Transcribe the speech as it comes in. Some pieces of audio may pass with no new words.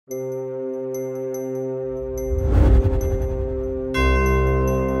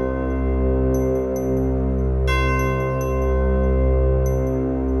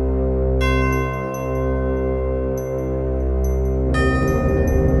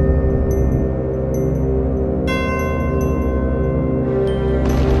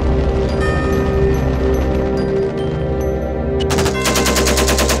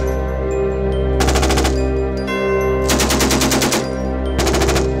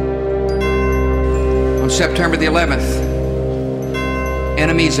September the 11th,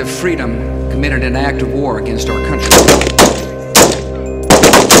 enemies of freedom committed an act of war against our country.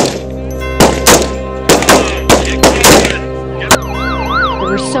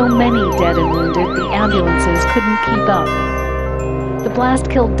 There were so many dead and wounded, the ambulances couldn't keep up. The blast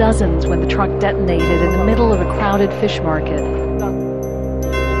killed dozens when the truck detonated in the middle of a crowded fish market.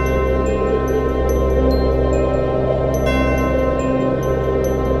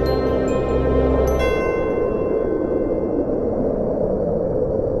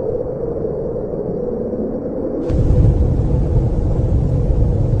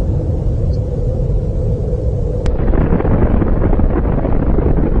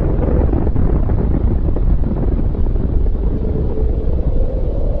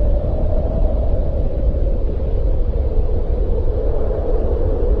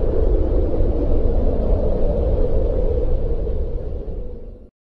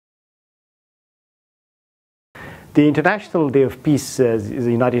 The International Day of Peace is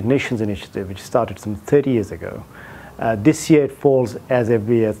a United Nations initiative which started some 30 years ago. This year it falls as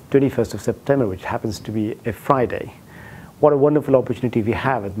every year, 21st of September, which happens to be a Friday. What a wonderful opportunity we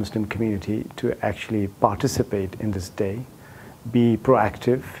have as Muslim community to actually participate in this day, be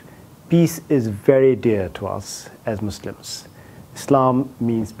proactive. Peace is very dear to us as Muslims. Islam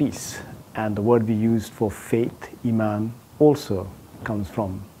means peace, and the word we use for faith, iman, also comes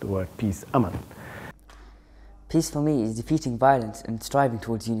from the word peace, aman. Peace for me is defeating violence and striving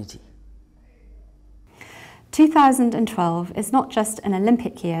towards unity. 2012 is not just an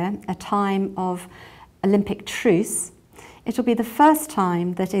Olympic year, a time of Olympic truce. It will be the first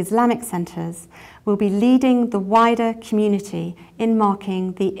time that Islamic centres will be leading the wider community in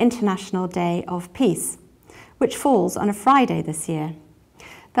marking the International Day of Peace, which falls on a Friday this year.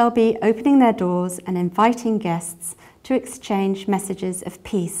 They'll be opening their doors and inviting guests to exchange messages of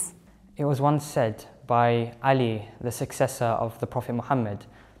peace. It was once said by Ali, the successor of the Prophet Muhammad,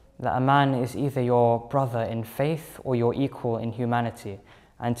 that a man is either your brother in faith or your equal in humanity.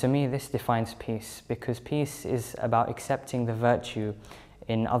 And to me, this defines peace, because peace is about accepting the virtue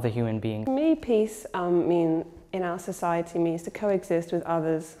in other human beings. For me, peace in our society means to coexist with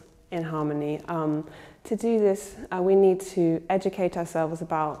others in harmony. To do this, we need to educate ourselves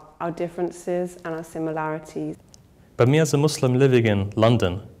about our differences and our similarities. But me as a Muslim living in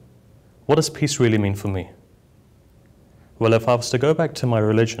London, what does peace really mean for me? Well, if I was to go back to my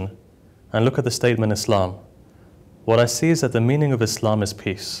religion and look at the statement Islam, what I see is that the meaning of Islam is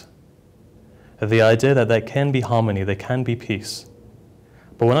peace. The idea that there can be harmony, there can be peace.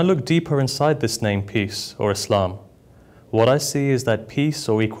 But when I look deeper inside this name, peace or Islam, what I see is that peace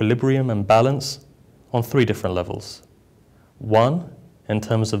or equilibrium and balance on three different levels. One, in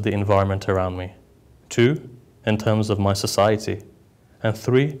terms of the environment around me. Two, in terms of my society. And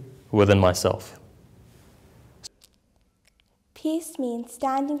three, within myself. Peace means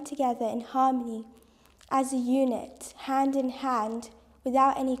standing together in harmony as a unit, hand in hand,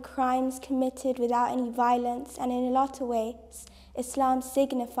 without any crimes committed, without any violence, and in a lot of ways, Islam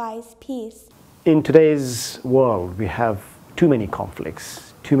signifies peace. In today's world, we have too many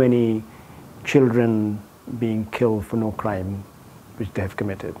conflicts, too many children being killed for no crime which they have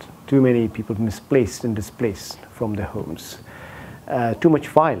committed, too many people misplaced and displaced from their homes. Too much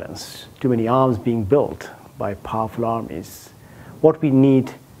violence, too many arms being built by powerful armies. What we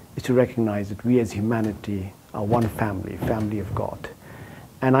need is to recognize that we as humanity are one family, family of God.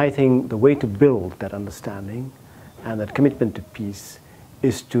 And I think the way to build that understanding and that commitment to peace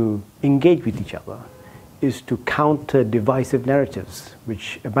is to engage with each other, is to counter divisive narratives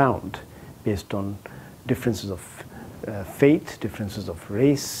which abound based on differences of faith, differences of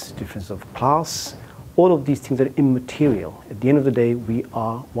race, differences of class. All of these things are immaterial. At the end of the day, we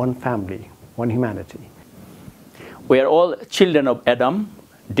are one family, one humanity. We are all children of Adam,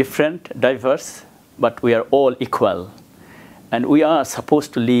 different, diverse, but we are all equal. And we are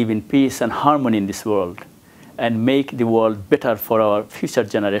supposed to live in peace and harmony in this world and make the world better for our future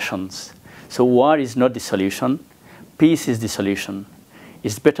generations. So war is not the solution, peace is the solution.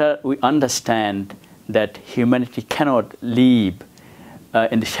 It's better we understand that humanity cannot live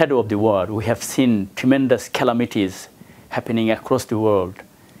in the shadow of the war. We have seen tremendous calamities happening across the world,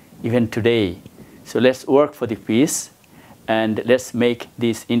 even today. So let's work for the peace, and let's make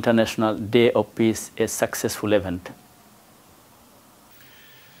this International Day of Peace a successful event.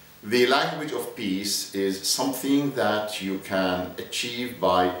 The language of peace is something that you can achieve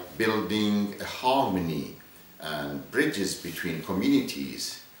by building a harmony and bridges between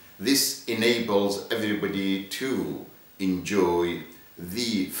communities. This enables everybody to enjoy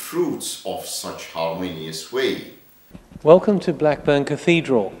the fruits of such harmonious way. Welcome to Blackburn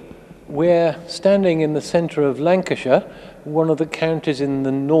Cathedral, We're standing in the centre of Lancashire, one of the counties in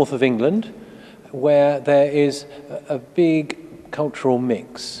the north of England, where there is a big cultural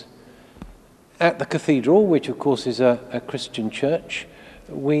mix. At the cathedral, which of course is a Christian church,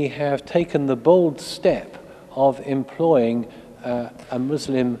 we have taken the bold step of employing a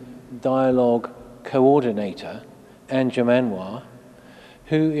Muslim dialogue coordinator, Anjum Anwar,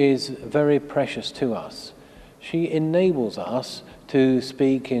 who is very precious to us. She enables us to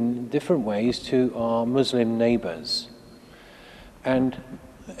speak in different ways to our Muslim neighbours. And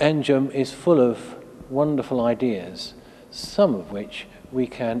Anjum is full of wonderful ideas, some of which we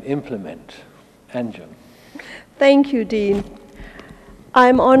can implement. Anjum. Thank you, Dean.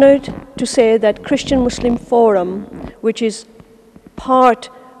 I'm honoured to say that Christian Muslim Forum, which is part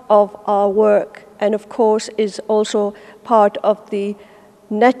of our work and of course is also part of the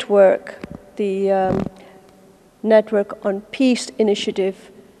network, Network on Peace initiative,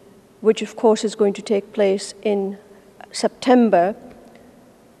 which of course is going to take place in September.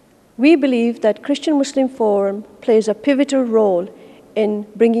 We believe that Christian Muslim Forum plays a pivotal role in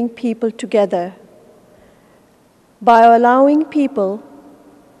bringing people together by allowing people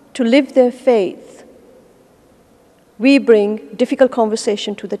to live their faith. We bring difficult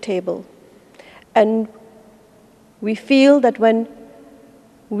conversation to the table, and we feel that when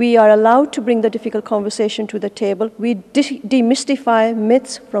we are allowed to bring the difficult conversation to the table, we demystify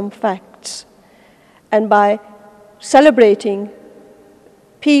myths from facts. And by celebrating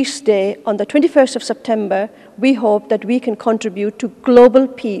Peace Day on the 21st of September, we hope that we can contribute to global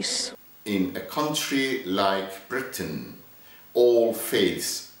peace. In a country like Britain, all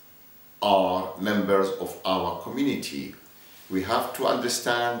faiths are members of our community. We have to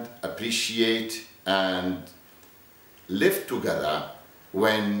understand, appreciate, and live together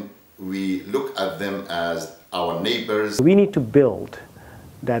when we look at them as our neighbors. We need to build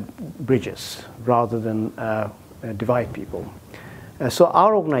that bridges rather than divide people. So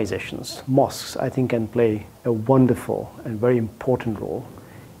our organizations, mosques, I think can play a wonderful and very important role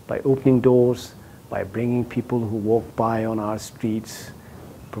by opening doors, by bringing people who walk by on our streets,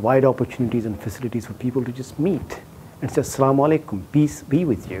 provide opportunities and facilities for people to just meet and say, Assalamu alaikum, peace be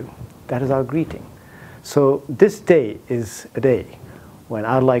with you. That is our greeting. So this day is a day when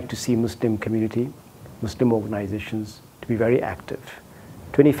I'd like to see Muslim community, Muslim organizations to be very active.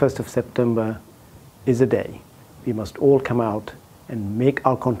 21st of September is a day we must all come out and make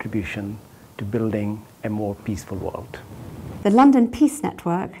our contribution to building a more peaceful world. The London Peace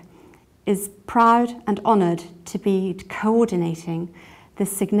Network is proud and honoured to be coordinating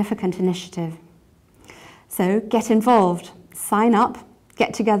this significant initiative. So get involved, sign up,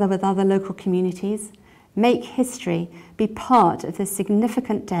 get together with other local communities, make history, be part of this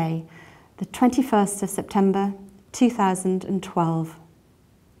significant day, the 21st of September 2012.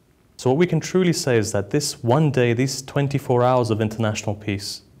 So what we can truly say is that this one day, these 24 hours of international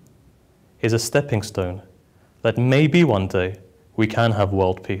peace, is a stepping stone that maybe one day we can have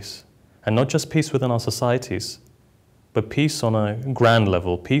world peace. And not just peace within our societies, but peace on a grand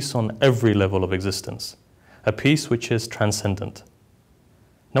level, peace on every level of existence, a peace which is transcendent.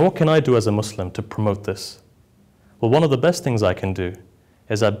 Now, what can I do as a Muslim to promote this? Well, one of the best things I can do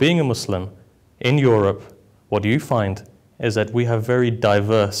is that being a Muslim in Europe, what you find is that we have very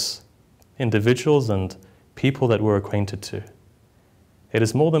diverse individuals and people that we're acquainted to. It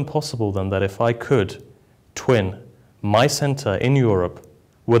is more than possible then that if I could twin my center in Europe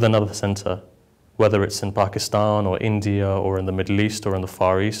with another center, whether it's in Pakistan or India or in the Middle East or in the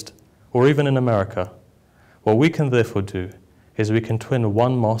Far East, or even in America, what we can therefore do is we can twin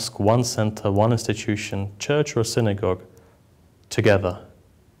one mosque, one center, one institution, church or synagogue together.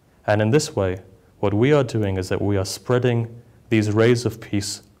 And in this way, what we are doing is that we are spreading these rays of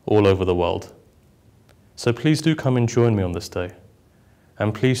peace all over the world. So please do come and join me on this day.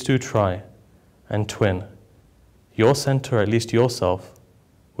 And please do try and twin your center, at least yourself,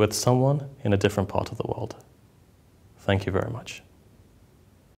 with someone in a different part of the world. Thank you very much.